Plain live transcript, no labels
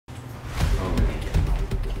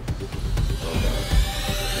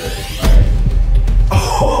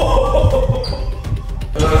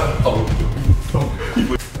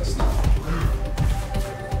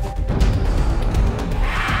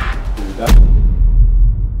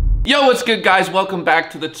Yo, what's good guys? Welcome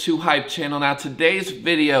back to the Too Hype channel. Now today's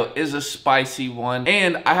video is a spicy one,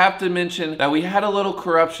 and I have to mention that we had a little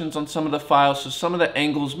corruptions on some of the files, so some of the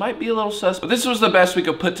angles might be a little sus, but this was the best we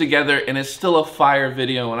could put together, and it's still a fire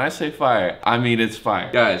video. When I say fire, I mean it's fire.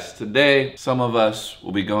 Guys, today some of us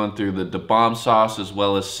will be going through the bomb sauce as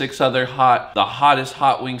well as 6 other the hottest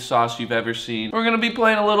hot wing sauce you've ever seen. We're gonna be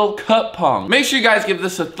playing a little cup pong. Make sure you guys give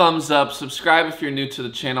this a thumbs up, subscribe if you're new to the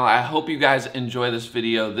channel. I hope you guys enjoy this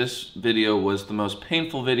video. This video was the most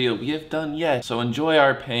painful video we have done yet, so enjoy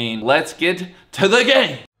our pain. Let's get to the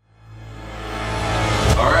game.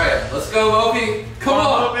 All right, let's go, MOPI. Come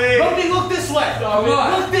on, MOPI, look this way. Come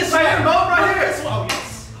on. Look this way. Right here. Oh,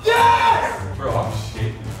 yes. Yes! Bro, I'm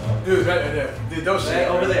shaking. Dude, right there. Dude, don't shake.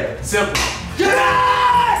 Over there. Simple.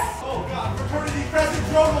 Yes! Oh God, fraternity crescent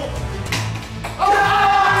dronal. Oh,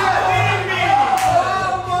 yes!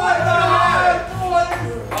 Oh my God!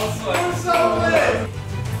 We're so lit.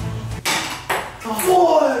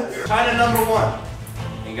 China number 1.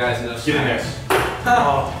 And guys, no Get in there.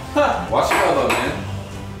 Watch your elbow, man.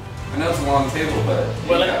 I know it's a long table, but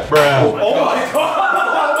Bro. Oh my God!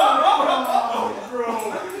 Bro.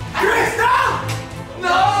 KRIS, no!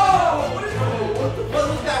 No! What is that? What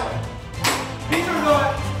was that one? These are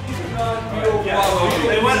not.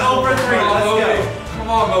 They went over 3. Let's go. Come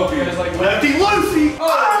on, MOPI. It's like Lefty Lucy!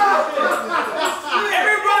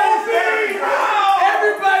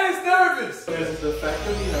 Everybody's nervous! Is the fact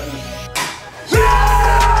that we have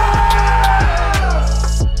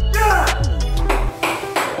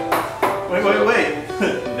Wait.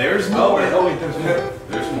 There's more. Wait, there's more.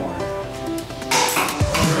 There's more.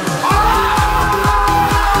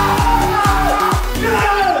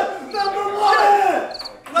 Number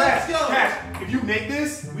 1! Let's go! Cash, if you make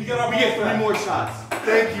this, we get 3 more shots.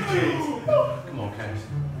 Thank you, James. Come on, Cash.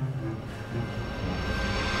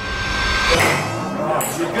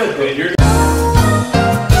 You're good, dude. You're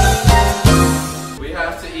We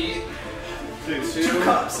have to eat 2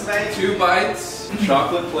 cups, man. 2 bites.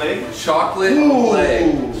 Chocolate plague. Chocolate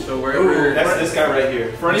plague. So wherever. That's this guy right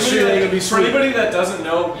here. For anybody that doesn't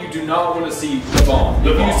know, you do not want to see the bomb.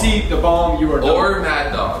 If you see the bomb, you are done. Or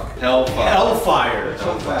Mad Dog. Hellfire.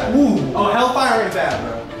 Hellfire. Ooh. Oh, Hellfire ain't bad,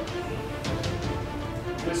 bro.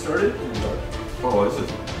 Get started? Oh, this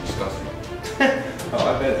is disgusting. Oh,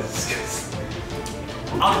 I bet it's disgusting.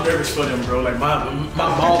 I'm nervous for them, bro. Like my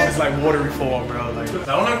mouth is like watery for them, bro. Like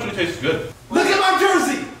That one actually tastes good. Look at my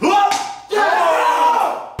jersey! Whoa!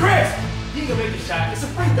 Yeah! KRIS! You can make a shot. It's a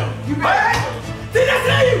free throw. You ready? Did I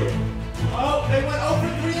tell you? Oh, they went over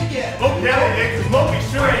 3 again. Oh, yeah, they did, because MOPI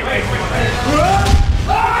sure ain't. Wait.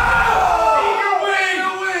 Oh!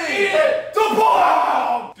 Eat it! The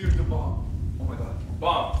bomb! Dude, the bomb. Oh my god.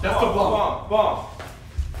 bomb. That's the bomb. Bomb.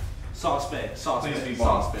 Sauce bag. Sauce Please bag. be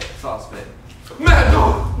Sauce bomb. bag. Sauce bag. Mad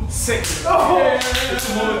Dog! 6. Oh! It's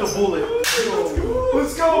the one with the bullet.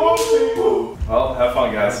 Let's go, MOPI! Well, have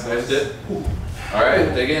fun, guys. That's it.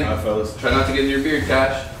 Alright, dig in. All right, fellas. Try not to get in your beard,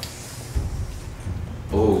 Cash.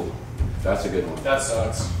 Oh, that's a good one. That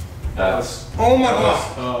sucks. That's. Oh my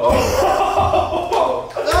God! Oh,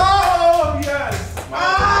 Oh, yes!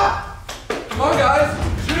 Ah! come on, guys.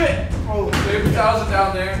 Shit! Oh, Paper towels are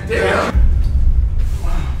down there. Damn.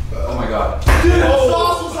 Oh my god. dude, the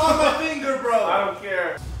sauce was on my finger, bro. I don't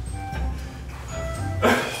care.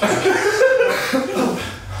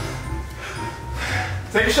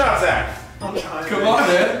 Take a shot, Zach. I'm trying. Come on,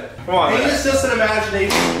 man. Come on, Ain't man. it's just an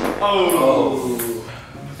imagination. Oh.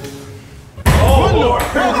 Oh, Lord.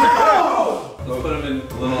 Let's put them in a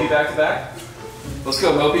little back to back. Let's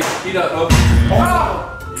go, MOPI. Heat up, MOPI.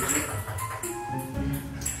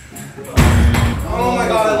 Oh my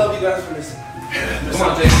God, I love you guys for this. Come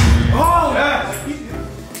on, Jake. Oh, yeah.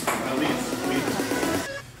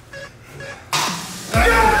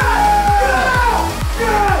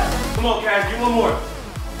 Come on, Cash. Give one more.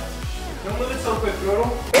 Don't let it so quick, Throttle.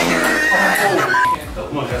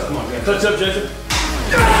 Come on, guys. Come on, guys. Touch up, Jason.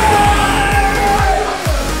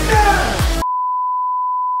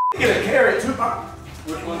 Get a carrot too.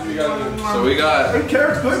 Which ones we gotta do? So we got. Hey,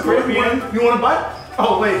 carrot's good. Scorpion. You want a bite?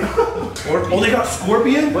 Oh wait. Scorpion. Oh, they got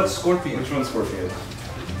scorpion. What's scorpion? Which one's Scorpion?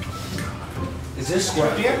 Is this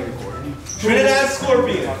scorpion? Trinidad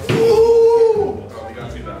scorpion. Ooh. Oh, we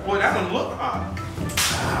got you that. Boy, that one look hot.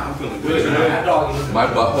 I'm feeling good. My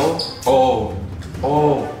butthole. Oh.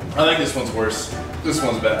 Oh. I think this one's worse. This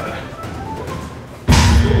one's bad.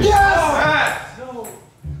 Yes! No.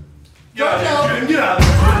 Get out of there.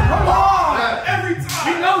 Come on! Every time.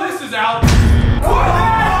 We know this is out. Go!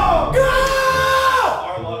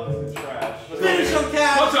 Our luck is trash. Finish him,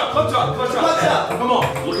 Cash. Clutch up. Clutch up, clutch up. Clutch up. Come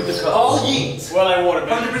on. Look at the cup. All yeets. Well, I water,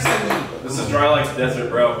 baby. 100% yeet. This is dry like the desert,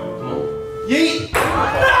 bro. Yeet. I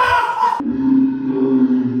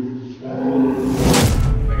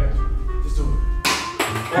got you. Just do it.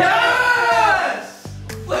 Yes!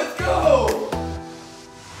 Let's go!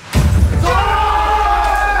 Let's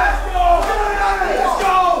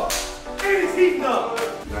go. And it's heating up.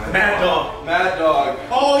 Mad dog. Mad dog.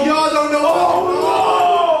 Oh, y'all don't know.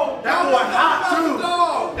 Oh, that one hot too.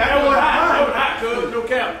 That one hot. That one hot, cuz. No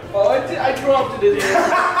cap. Oh, I dropped it in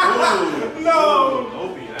there. No.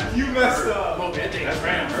 Moochie, that's You messed up. Moochie, that thing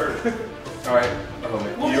ram hurt. Alright. Oh,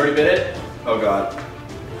 man. You already bit it? Oh, God. I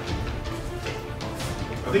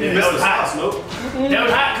think you That missed was the hot, sauce. Smoke. That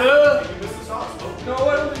was hot, cuz. You missed the sauce, Smoke. No, I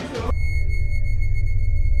don't think so.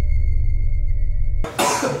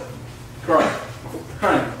 Cry.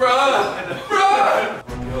 Cry. Bruh!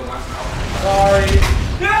 Sorry.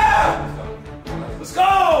 Yeah! Let's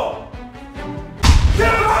go!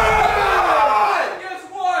 Guess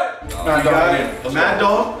what? Mad dog. Mad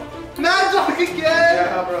dog. Mad dog again.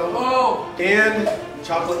 Yeah, bro. Oh! And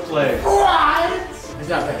chocolate play. What? It's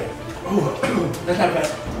not bad. That's not bad.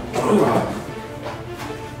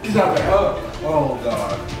 It's not bad. Oh,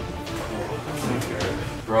 God.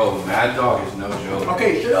 Bro, Mad Dog is no joke.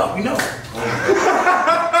 Okay, shut up. We know.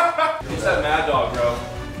 You said Mad Dog, bro.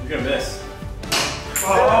 You're gonna miss.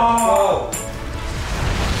 Oh.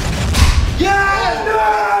 Yes!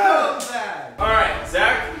 No! Alright,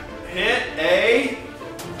 Zach, hit a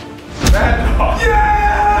Mad Dog.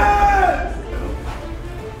 Yes!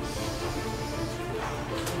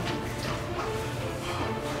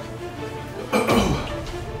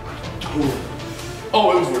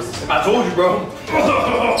 Oh, it was worse. I told you, bro.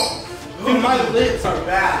 Dude, my lips are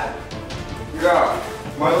bad. Yeah.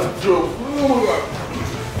 My lips too.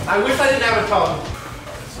 I wish I didn't have a tongue.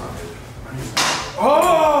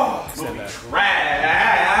 Oh!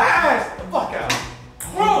 Trash! The fuck out.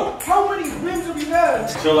 Bro, how many wins have you had?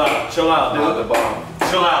 Chill out, Not dude. the bomb.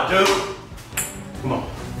 Chill out, dude. Come on.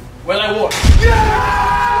 Well, I walk.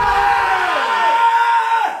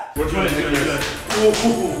 Which one is good?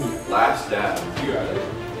 Last dab. You got it.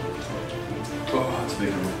 Oh, it's a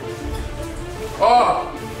big one. Oh!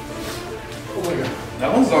 Oh my god. That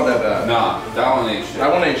one's not that bad. Nah, that one ain't shit.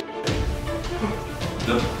 That one ain't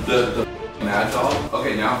The Mad Dog?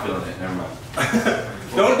 Okay, now I'm feeling it. Never mind.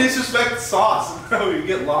 Don't disrespect the sauce, bro. You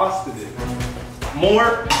get lost in it.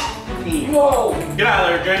 More. Whoa! Get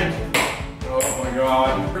out of there, James. Oh my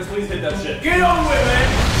god. Chris, please hit that shit. Get on with it, man.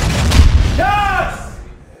 Yes!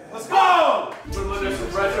 Let's go! Put a little extra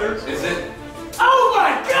pressure. Is it? Oh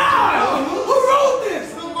my god! Who wrote this?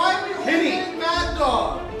 Remind me of Kenny. Mad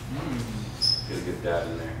Dog. Get a good dab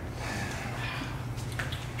in there.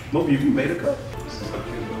 Moochie, you made a cup.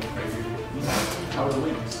 How are the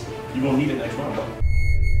wings? You won't need it next round, though.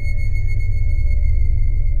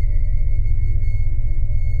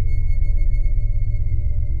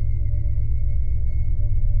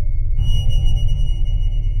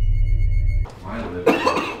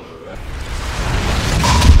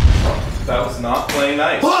 That was not playing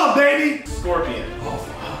nice. Bomb, baby! Scorpion.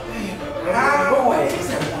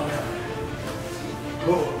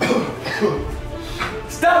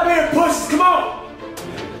 Stop being pussies, come on!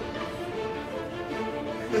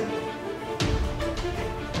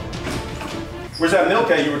 Where's that milk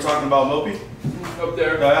at you were talking about, Mopey? Up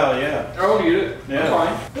there. Oh, yeah. I won't eat it. Yeah.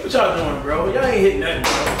 Fine. What y'all doing, bro? Y'all ain't hitting nothing,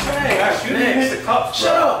 bro. Hey, Gosh, you didn't hit the cups,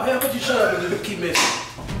 Shut bro. up. How about you shut up and just keep missing?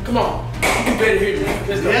 Come on. You better hit me.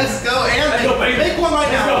 Let's go. Let's go, and Let's go, baby. make one right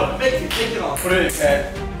Let's now. go. Make it off. Put it in,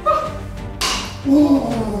 Cat.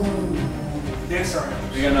 Yeah, sorry.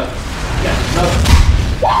 We got nothing. Yeah, another.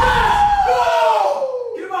 No!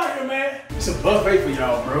 Get him out of here, man. It's a buffet for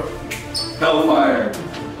y'all, bro. Hellfire.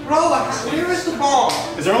 Bro, where is the bomb?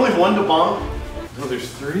 Is there only one to bomb? No, there's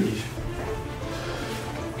 3.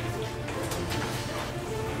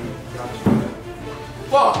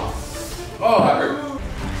 Fuck! Oh, that hurt.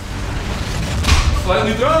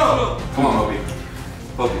 Slightly thrown! Come on, Moby.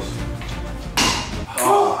 Focus.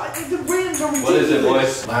 Oh, I think the wins are ridiculous. What is it,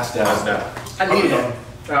 boys? Last dab. I needed that.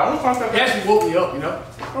 I don't find that. He actually woke me up, you know?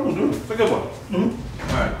 Oh, dude, it's a good one.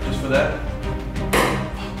 Alright, just for that.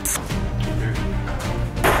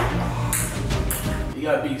 You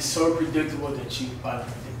gotta be so predictable that you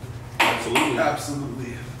unpredictable. Absolutely.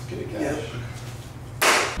 Absolutely. Let's get it, cash. Yep.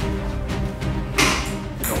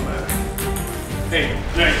 It don't matter. Hey,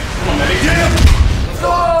 come on, man. Let's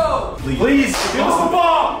go! Please, give us the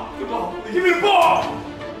ball. Good ball. Give me the ball.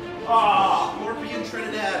 Ah, Scorpion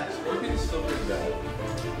Trinidad. Scorpion's still pretty bad.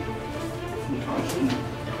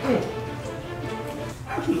 I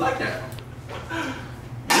actually like that.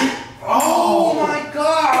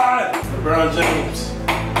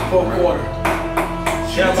 Oh, quarter.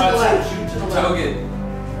 Shoot to the left. Shoot to the left. Togen.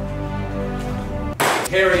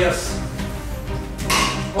 Carry us.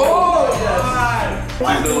 Oh!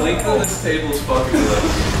 Dude, the length of this table is fucking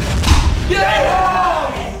delicious.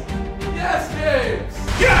 Yes! Yes, James!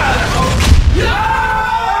 Yeah!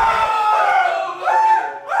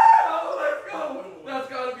 Let's go! That's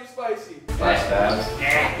gotta be spicy. Last stabs.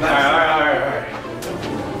 Alright.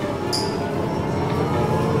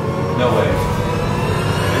 No way.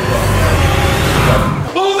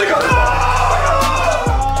 Oh, they got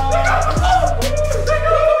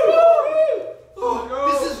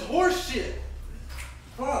This is horse shit.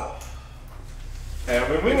 Hey,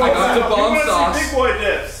 we I got the bomb sauce. Big boy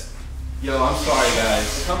dips. Yo, I'm sorry,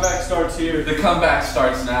 guys. Comeback starts here. The comeback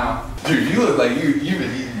starts now. Dude, you look like you've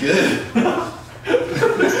been eating good.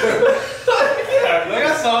 I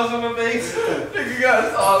got sauce on my face. You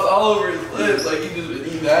got sauce all over his lips like you just been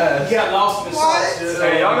eating ass. You got lost in the sauce.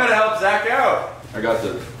 Hey, y'all gotta help Zach out. I got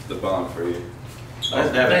the bomb for you.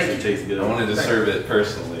 That actually tastes good. I wanted to serve it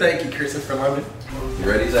personally. Thank you, KRIS, for loving. You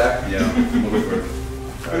ready, Zach? Yeah, I'm wait for it.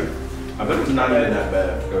 Alright. I bet it's not even that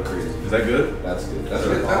bad. Go crazy. Is that good? That's good. That's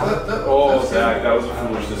Oh, that's Zach, that was a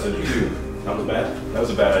foolish decision. Dude, That was bad. That was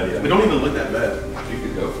a bad idea. We don't even look that bad. you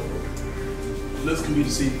could go for it. Lips can be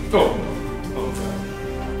deceived. Oh. Oh, God.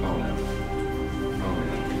 Oh no.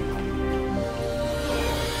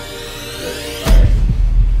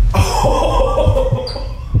 Oh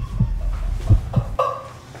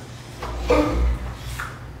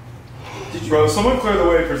Bro, someone clear the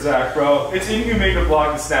way for Zach, bro. It's inhumane to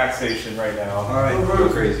block the snack station right now. Alright, go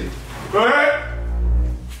crazy. Go ahead.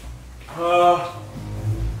 Oh,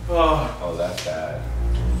 that's bad.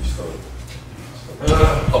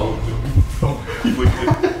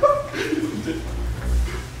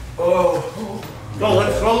 No,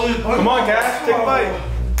 let's slowly. Come on, Cash, take a bite.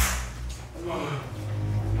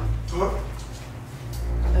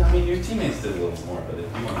 I mean, your teammates did a little more, but if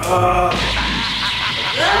you want to...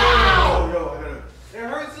 It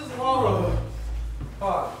hurts as well.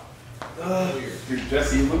 Dude,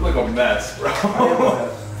 Jesse, you look like a mess, bro.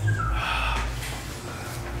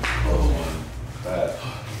 Bad.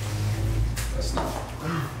 That's not...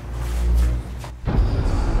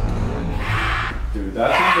 Dude, that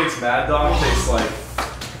thing makes Mad Dog taste like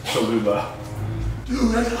Chalupa.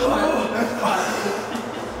 Dude, that's hot. That's hot.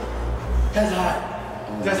 That's hot.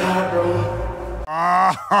 That's hot, bro.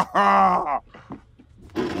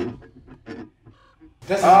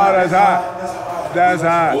 That's hot. That's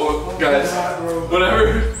hot. Well, guys,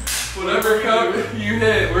 whatever cup you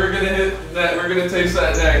hit, we're gonna hit that. We're gonna taste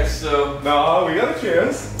that next. So No, we got a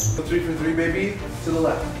chance. 3 for 3, baby. To the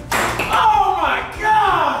left. Oh my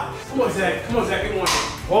God! Come on, Zach. Come on, Zach. Get one.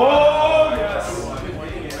 Oh, yes.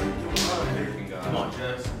 Come on,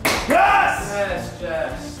 Jess. Yes! yes,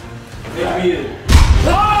 Jess. Make me in. Oh!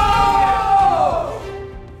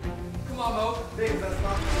 Come on, Mo.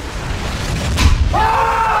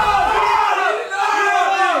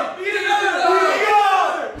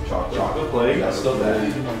 Chocolate plague. That's still bad.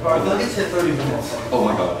 Alright, let's hit 30 minutes. Oh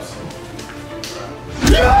my god.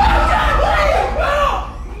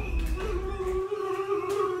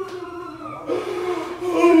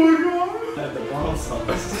 At the bomb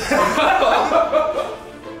sauce.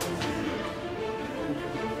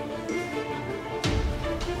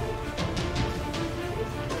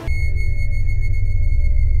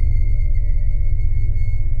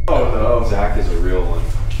 Oh no. Zach is a real one.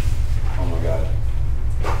 Oh my god.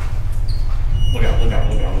 Look out, look out,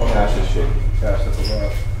 look out. Cash is shaking. Cash, that's a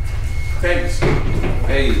lot. Thanks.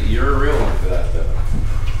 Hey, you're a real one for that though.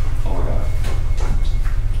 Oh my god.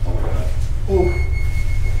 Oh my god. Ooh.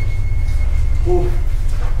 Ooh.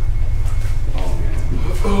 Oh man.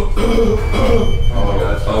 Oh my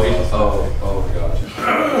god. Oh my gosh.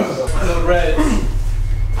 The Reds.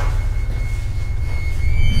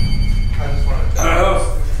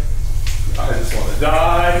 I just want to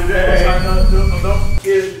die today. No.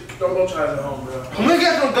 Kid, don't try it at home, bro. Can we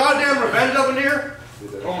get some goddamn revenge up in here?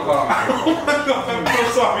 Oh my god. I'm so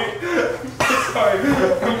sorry. I'm sorry.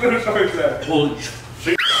 I'm so sorry, Zach. Holy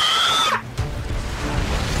shit.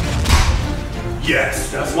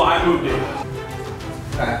 Yes, that's why I moved it.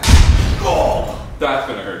 Oh, that's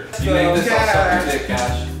gonna hurt. You named this, I'll suck your dick,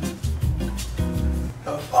 Cash.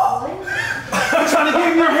 I'm trying to get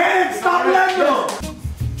in your hand. Stop letting them.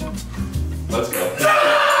 Let's go.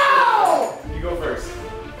 You go first.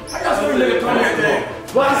 I got some nigga throwing that thing.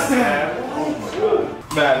 Last time.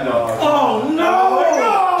 Mad dog. Oh no!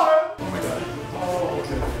 Oh my god. Oh my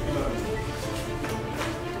god.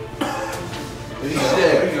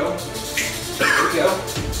 There you go.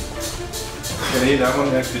 Yeah, that one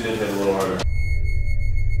actually did hit a little harder.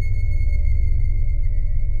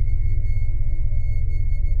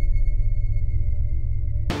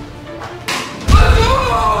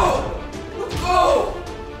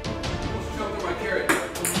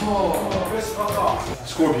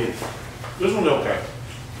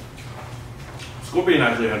 Scorpion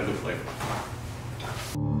actually had a good flavor.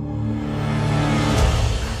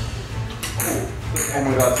 Oh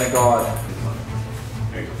my god, thank God.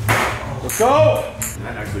 There you go. Let's go!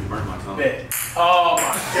 That actually burnt my tongue. Oh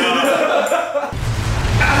my god.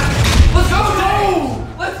 Let's go, Jay!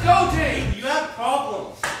 Let's go, Jay! You have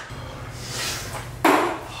problems.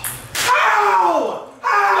 Ow! Ow!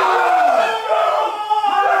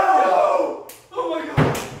 Oh my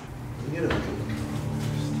god.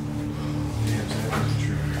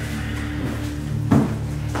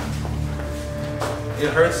 It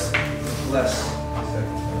hurts less.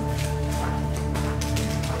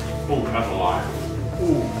 Oh, that's a lie.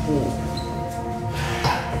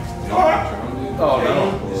 Oh no.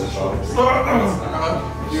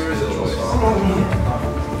 Here is a choice.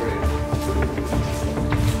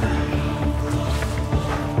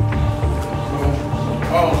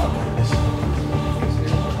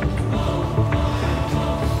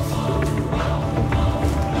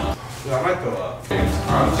 I might throw up.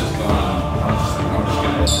 I'm just gonna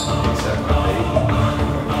accept my fate.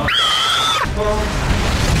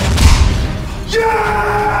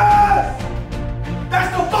 Yes!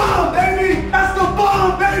 That's the bomb, baby! That's the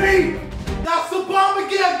bomb, baby! That's the bomb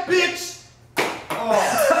again, bitch! Oh.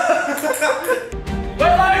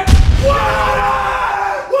 But like, what?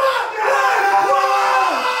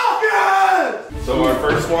 So our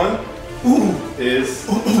first one is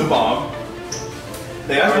the bomb.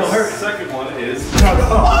 That's gonna hurt. Second one is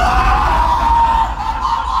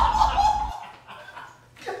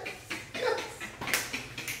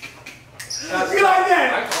You like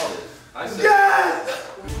that? I called it. I said Yes!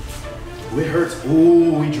 It hurts.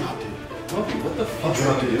 Ooh, we dropped it. Moochie, what the fuck? He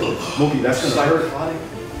dropped it. Moochie, that's gonna hurt.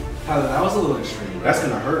 Tyler, that was a little extreme. That's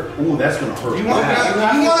gonna hurt. Ooh, that's gonna hurt. You want to have to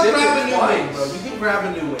grab a dip it new wing, twice. bro. You can grab a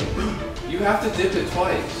new wing. You have to dip it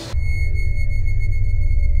twice.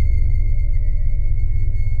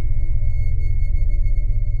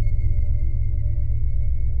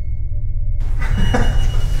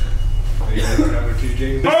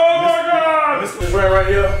 oh my god! This is right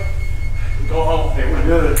here. We go home. Hey, we're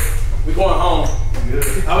good. We going home. Good.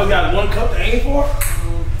 I always got 1 cup to aim for.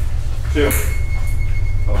 2.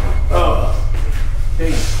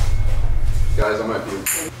 Hey. Guys, I might be.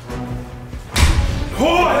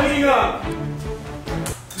 Oh, hanging up.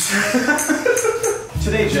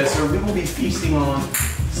 Today, Jester, we will be feasting on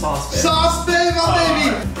sauce, babe. Sauce, babe, my baby.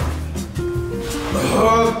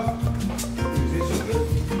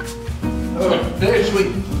 Very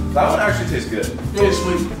sweet. That one actually tastes good. Very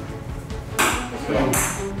sweet.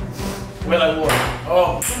 Where that water?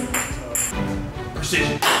 Oh.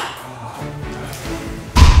 Precision.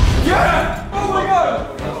 Yeah! Oh my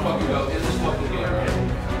god! Let's fucking go. It's this fucking game, right?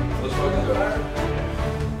 Let's fucking go.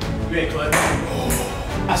 You ain't clutch. I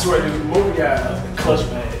swear, dude, Moochie got a clutch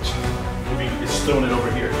badge. Moochie is throwing it over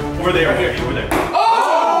here. Over there, right here, over there.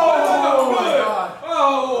 Oh my god!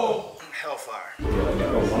 Oh! Hellfire.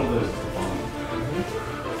 One of those is the bomb.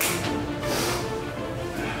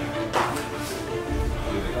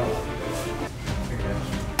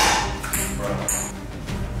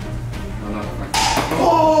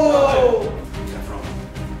 Oh!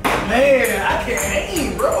 Man, I can't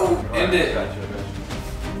aim, bro. End it.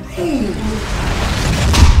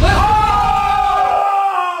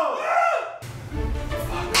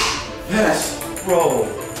 Yes, bro.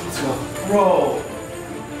 Let's go, bro.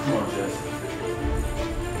 Come on, Jess.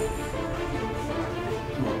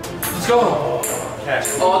 Let's go!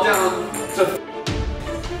 Cash. All down to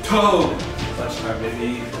toe. Clutch time,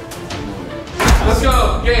 baby. Let's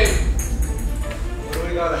go! Game! What do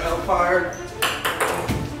we got? A Hellfire?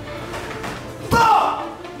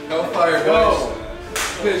 Hellfire, guys.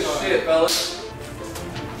 Good shit, fellas.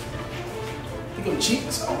 You gonna cheat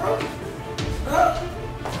this all right? Huh?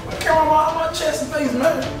 I camera on my chest and face,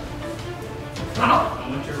 man. I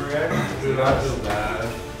want your reaction. Dude, I feel bad.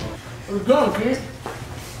 Where's it going, kid?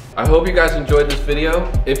 I hope you guys enjoyed this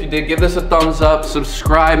video. If you did, give this a thumbs up,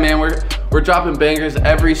 subscribe, man. We're dropping bangers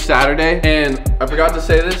every Saturday. And I forgot to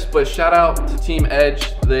say this, but shout out to Team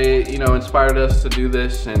Edge. They, inspired us to do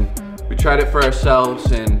this, and we tried it for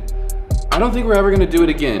ourselves, and I don't think we're ever gonna do it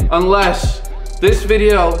again. Unless this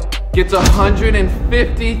video gets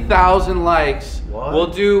 150,000 likes. What? We'll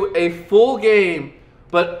do a full game,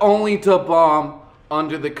 but only to bomb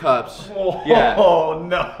under the cups. Yeah. Oh,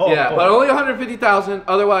 no. Yeah, but only 150,000.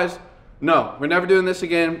 Otherwise, no, we're never doing this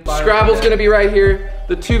again. Scrabble's gonna be right here.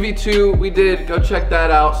 The 2v2 we did, go check that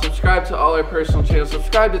out. Subscribe to all our personal channels.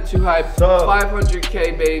 Subscribe to 2Hype.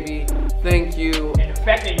 500K, baby. Thank you. And the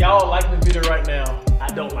fact that y'all like the video right now, I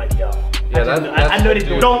don't like y'all. Yeah, I know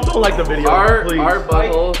they don't like the video. Our please.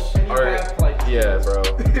 buttholes are, Yeah, bro.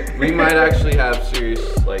 We might actually have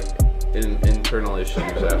serious, like, internal issues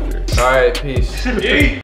after. All right, peace.